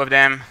selected two of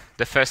them.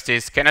 The first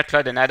is cannot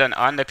load an add-on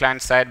on the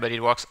client side, but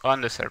it works on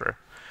the server,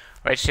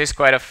 which is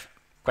quite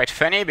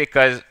funny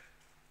because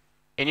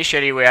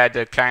initially we had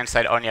a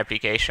client-side only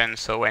application.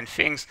 So when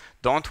things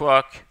don't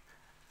work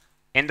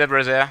in the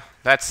browser,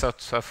 that's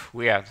sort of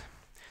weird,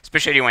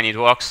 especially when it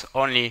works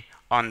only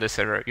on the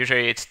server.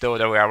 Usually it's the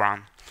other way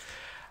around.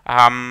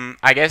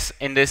 I guess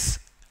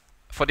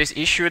for this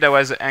issue, there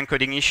was an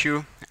encoding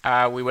issue.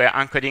 We were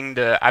encoding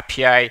the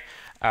API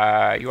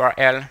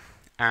URL,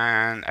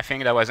 and I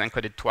think that was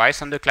encoded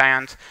twice on the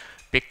client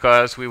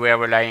because we were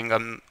relying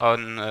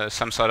on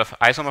some sort of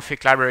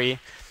isomorphic library,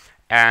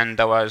 and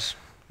there was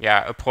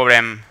a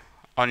problem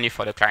only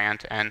for the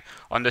client. And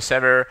on the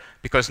server,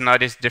 because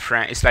node is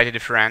different, it's slightly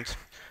different,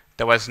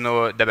 there was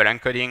no double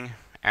encoding,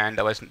 and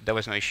there was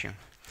no issue.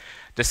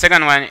 The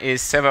second one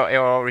is server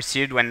error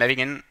received when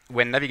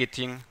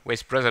navigating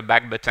with browser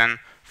back button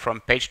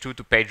from page 2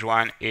 to page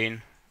 1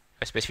 in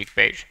a specific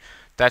page.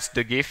 That's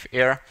the GIF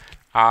here.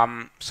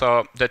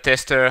 So the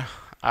tester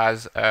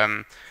has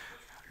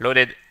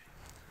loaded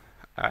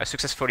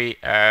successfully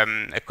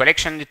a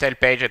collection detail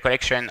page. A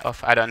collection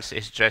of add-ons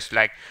is just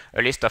like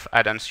a list of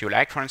add-ons you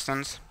like, for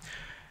instance.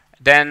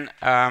 Then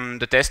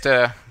the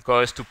tester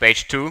goes to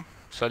page 2.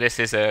 So this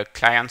is a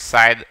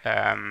client-side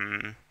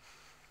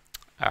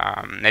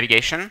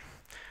navigation.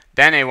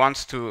 Then it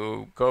wants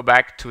to go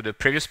back to the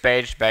previous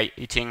page by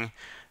hitting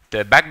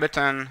the back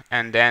button,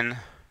 and then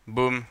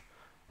boom,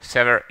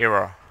 server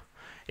error.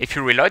 If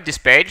you reload this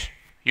page,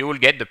 you will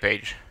get the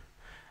page.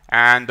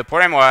 And the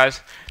problem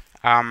was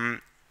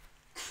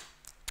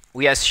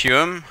we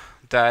assume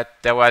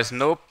that there was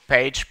no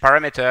page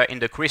parameter in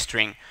the query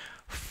string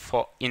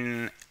for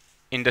in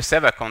the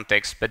server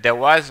context, but there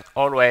was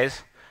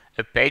always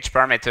a page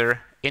parameter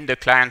in the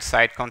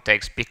client-side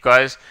context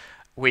because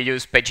we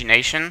use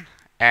pagination,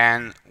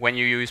 and when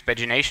you use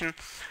pagination,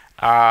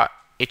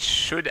 it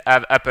should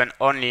have happened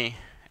only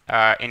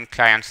in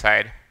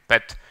client-side.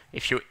 But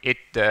if you hit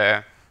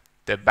the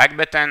back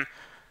button,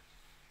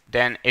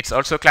 then it's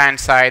also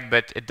client-side,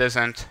 but it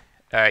doesn't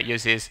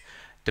uses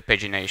the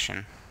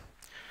pagination.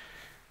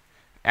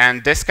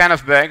 And this kind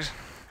of bugs,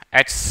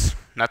 it's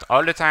not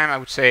all the time, I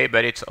would say,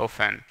 but it's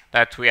often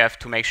that we have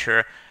to make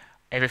sure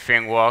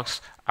everything works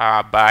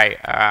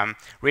by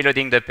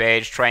reloading the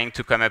page, trying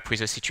to come up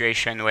with a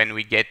situation when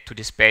we get to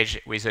this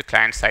page with a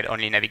client-side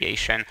only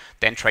navigation,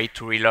 then try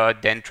to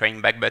reload, then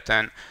trying back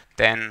button,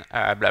 then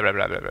blah, blah,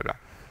 blah, blah, blah, blah.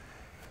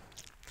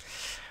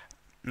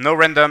 No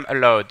random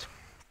allowed.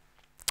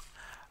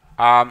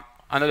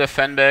 Another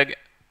fun bug,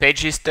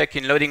 page is stuck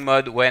in loading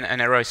mode when an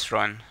error is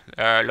thrown.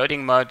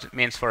 Loading mode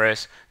means for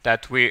us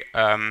that we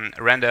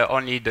render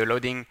only the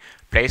loading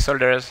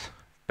placeholders,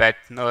 but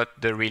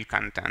not the real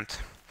content.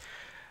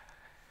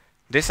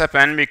 This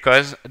happens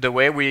because the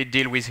way we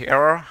deal with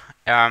error,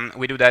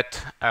 we do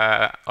that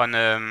on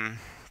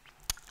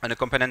a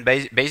component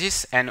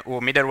basis, and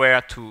our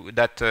middleware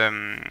that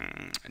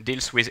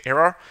deals with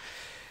error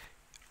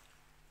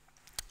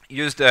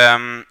used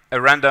a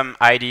random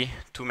ID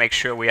to make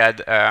sure we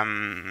had a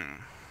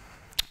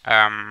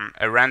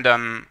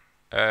random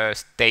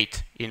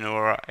state in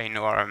our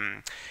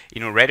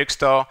Redux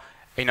store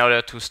in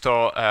order to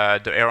store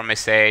the error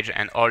message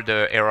and all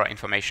the error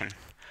information.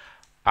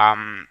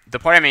 The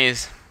problem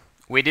is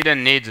we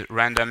didn't need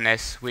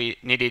randomness, we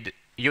needed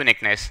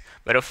uniqueness.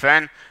 But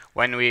often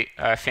when we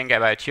think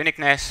about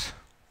uniqueness,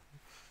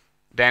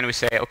 then we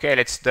say, okay,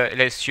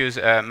 let's use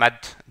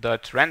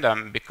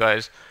mat.random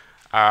because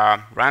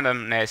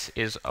randomness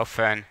is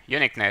often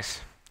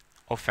uniqueness,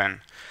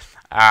 often.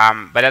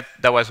 But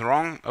that was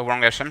wrong, a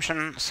wrong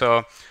assumption.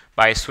 So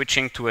by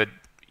switching to a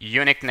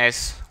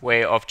uniqueness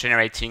way of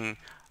generating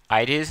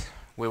IDs,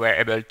 we were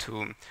able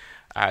to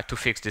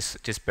fix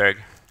this bug.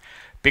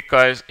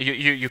 Because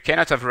you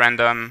cannot have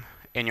random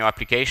in your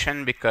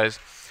application because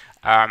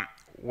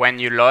when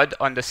you load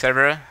on the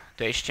server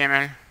the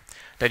HTML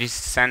that is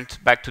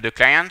sent back to the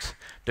client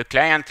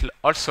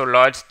also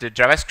loads the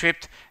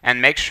JavaScript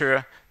and makes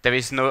sure there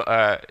is no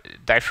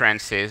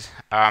differences.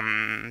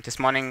 This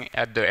morning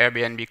at the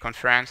Airbnb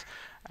conference,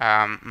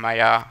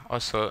 Maya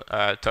also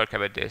talked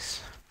about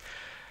this.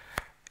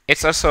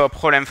 It's also a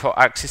problem for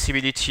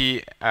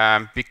accessibility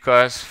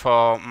because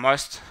for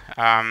most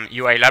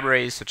UI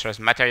libraries such as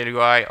Material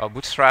UI or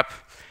Bootstrap,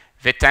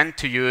 they tend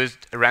to use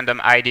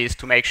random IDs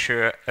to make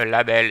sure a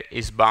label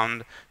is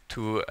bound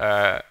to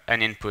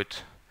an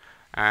input.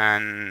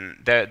 And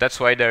that's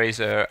why there is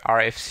a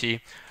RFC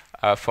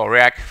for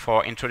React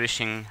for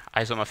introducing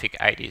isomorphic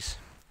IDs.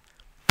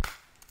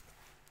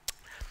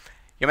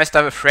 You must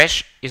have a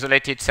fresh,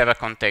 isolated server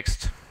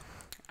context,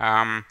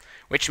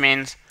 which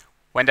means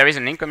when there is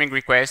an incoming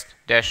request,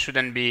 there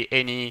shouldn't be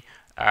any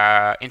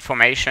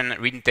information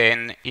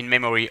retained in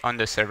memory on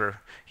the server.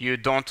 You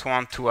don't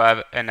want to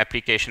have an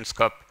application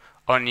scope,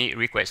 only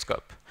request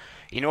scope.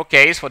 In our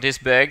case, for this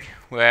bug,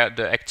 where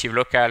the active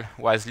local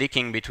was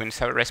leaking between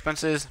server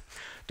responses,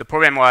 the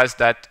problem was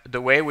that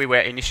the way we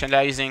were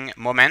initializing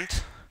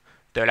moment,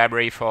 the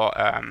library for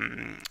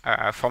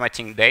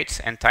formatting dates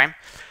and time,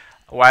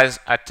 was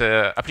at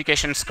the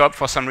application scope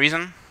for some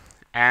reason.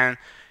 And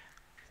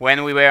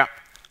when we were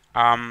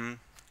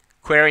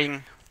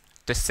querying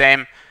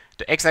the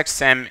exact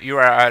same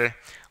URL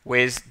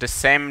with the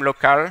same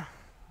local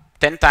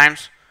 10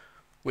 times,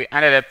 we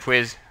ended up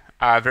with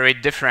very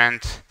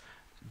different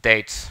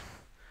dates.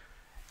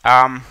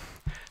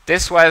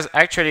 This was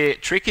actually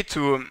tricky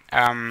to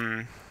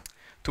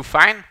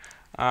find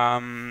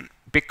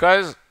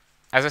because,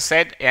 as I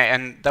said,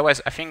 and that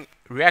was, I think,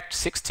 React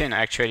 16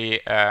 actually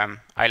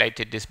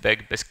highlighted this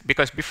bug,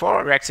 because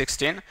before React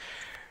 16,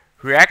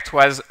 React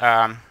was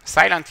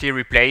silently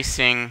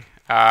replacing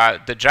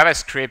the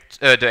JavaScript,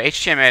 the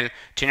HTML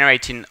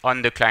generated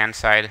on the client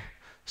side.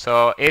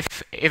 So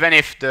even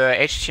if the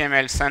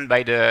HTML sent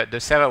by the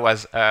server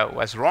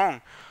was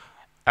wrong,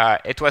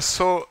 it was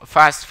so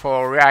fast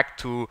for React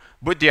to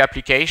boot the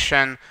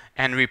application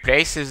and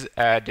replaces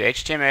the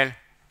HTML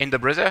in the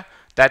browser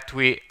that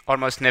we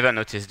almost never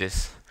noticed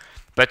this.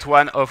 But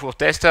one of our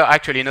testers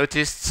actually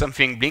noticed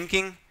something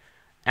blinking,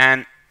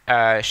 and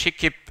she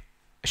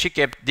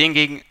kept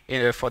dinging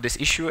for this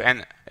issue,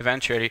 and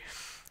eventually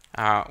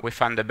we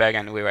found the bug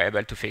and we were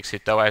able to fix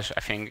it. That was, I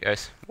think, a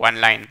one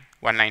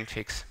line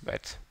fix,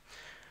 but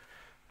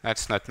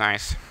that's not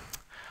nice.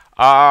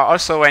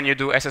 Also, when you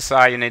do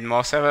SSI, you need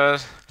more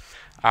servers.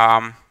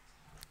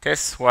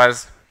 This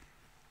was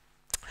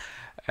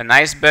a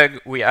nice bug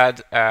we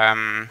had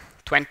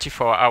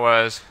 24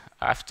 hours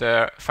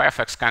after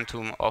Firefox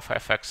Quantum or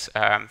Firefox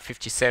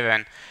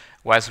 57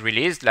 was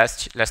released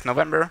last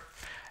November.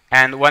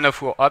 And one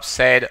of our ops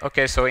said,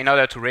 okay, so in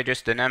order to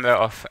reduce the number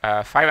of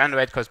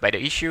 500 caused by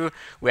the issue,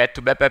 we had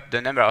to bump up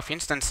the number of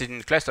instances in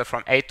the cluster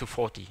from 8 to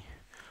 40,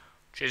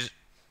 which is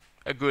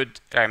a good,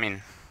 I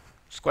mean,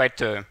 it's quite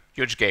a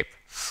huge gap.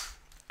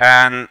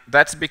 And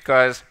that's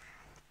because,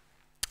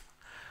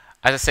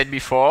 as I said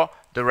before,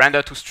 the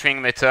render to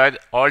string method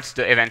holds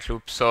the event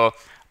loop. So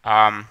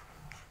after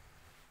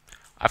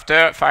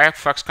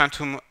Firefox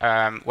Quantum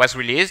was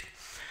released,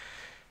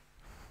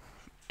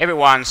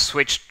 everyone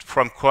switched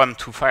from Chrome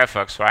to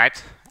Firefox,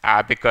 right?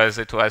 Because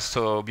it was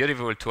so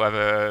beautiful to have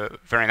a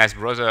very nice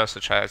browser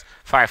such as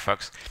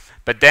Firefox.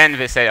 But then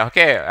they said,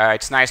 okay,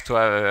 it's nice to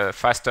have a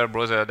faster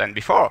browser than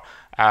before,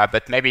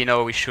 but maybe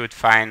now we should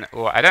find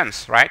our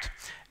add-ons, right?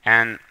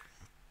 And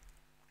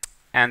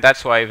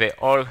that's why they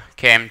all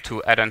came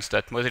to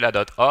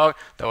addons.mozilla.org.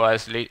 There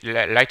was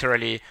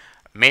literally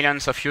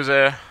millions of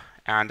users,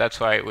 and that's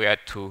why we had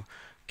to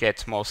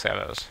get more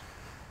servers.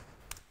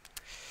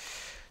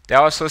 There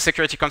are also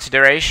security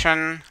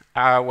consideration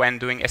when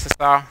doing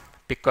SSR,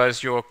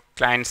 because your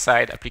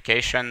client-side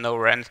application now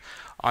runs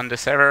on the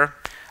server.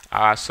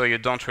 So you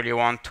don't really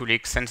want to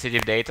leak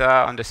sensitive data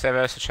on the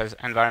server, such as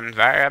environment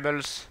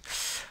variables.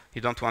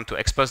 You don't want to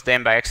expose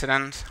them by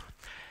accident.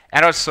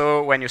 And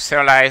also, when you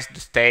serialize the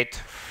state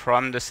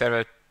from the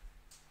server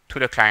to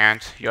the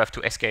client, you have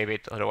to escape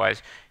it,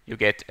 otherwise you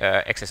get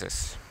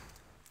excesses.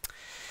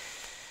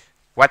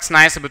 What's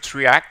nice about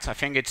React, I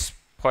think it's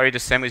probably the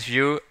same with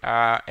Vue.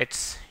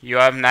 You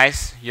have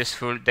nice,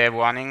 useful dev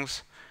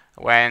warnings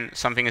when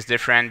something is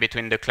different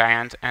between the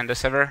client and the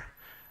server.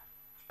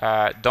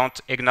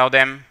 Don't ignore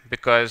them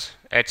because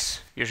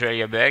it's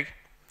usually a bug.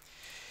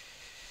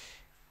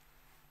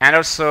 And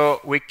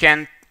also, we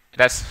can,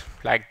 that's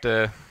like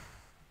the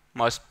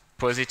most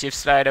positive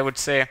slide, I would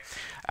say.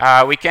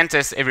 We can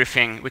test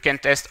everything. We can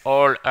test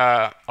all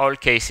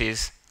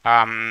cases.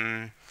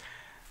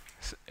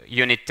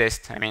 Unit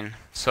test, I mean.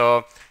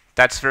 So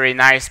that's very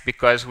nice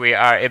because we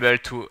are able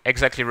to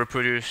exactly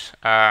reproduce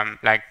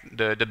like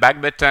the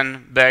back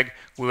button bug.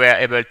 We were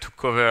able to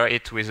cover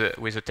it with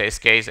a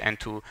test case and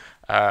to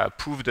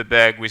prove the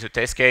bug with a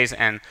test case,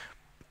 and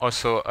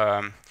also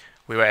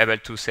we were able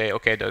to say,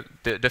 okay,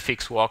 the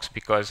fix works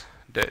because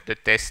the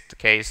test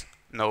case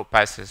now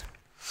passes.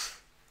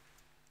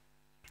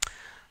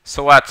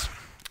 So what?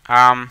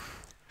 I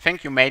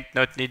think you may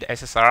not need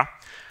SSR.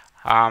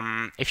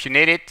 If you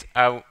need it,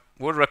 I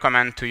would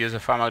recommend to use a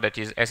framework that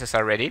is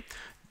SSR ready.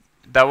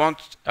 That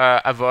won't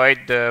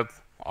avoid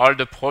all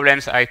the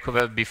problems I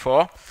covered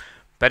before,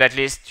 but at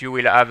least you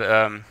will have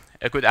a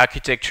good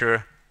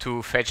architecture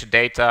to fetch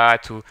data,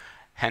 to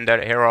handle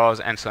errors,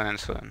 and so on and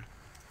so on.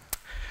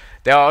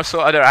 There are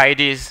also other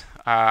IDs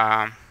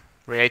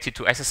related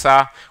to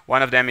SSR.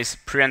 One of them is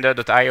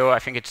prerender.io. I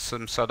think it's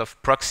some sort of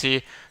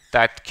proxy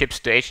that keeps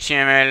the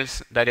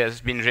HTML that has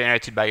been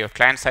generated by your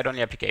client-side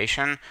only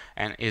application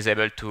and is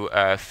able to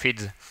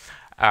feed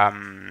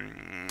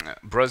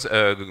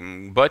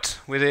bot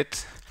with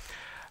it.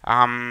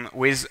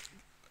 With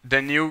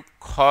the new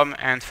Chrome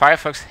and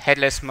Firefox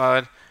headless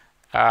mode,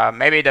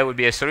 maybe that would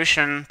be a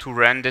solution to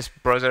run this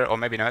browser, or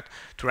maybe not,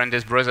 to run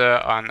this browser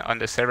on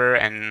the server,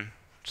 and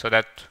so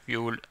that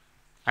you will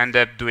end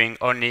up doing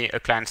only a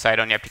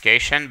client-side only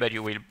application, but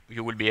you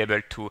will be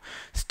able to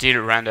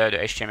still render the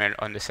HTML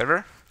on the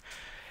server.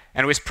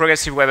 And with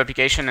progressive web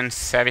application and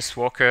service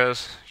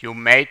workers, you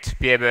might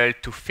be able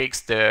to fix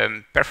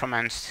the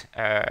performance,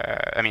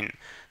 the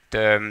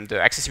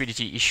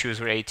accessibility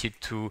issues related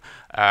to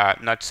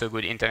not so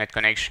good internet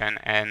connection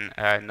and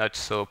not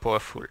so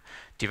powerful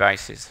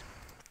devices.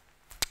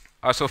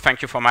 Also,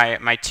 thank you for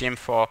my team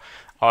for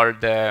all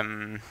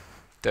the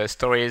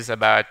stories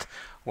about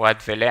what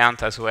they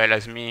learned, as well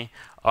as me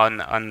on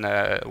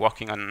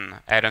working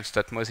on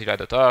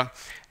addons.mozilla.org,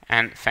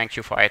 and thank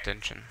you for your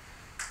attention.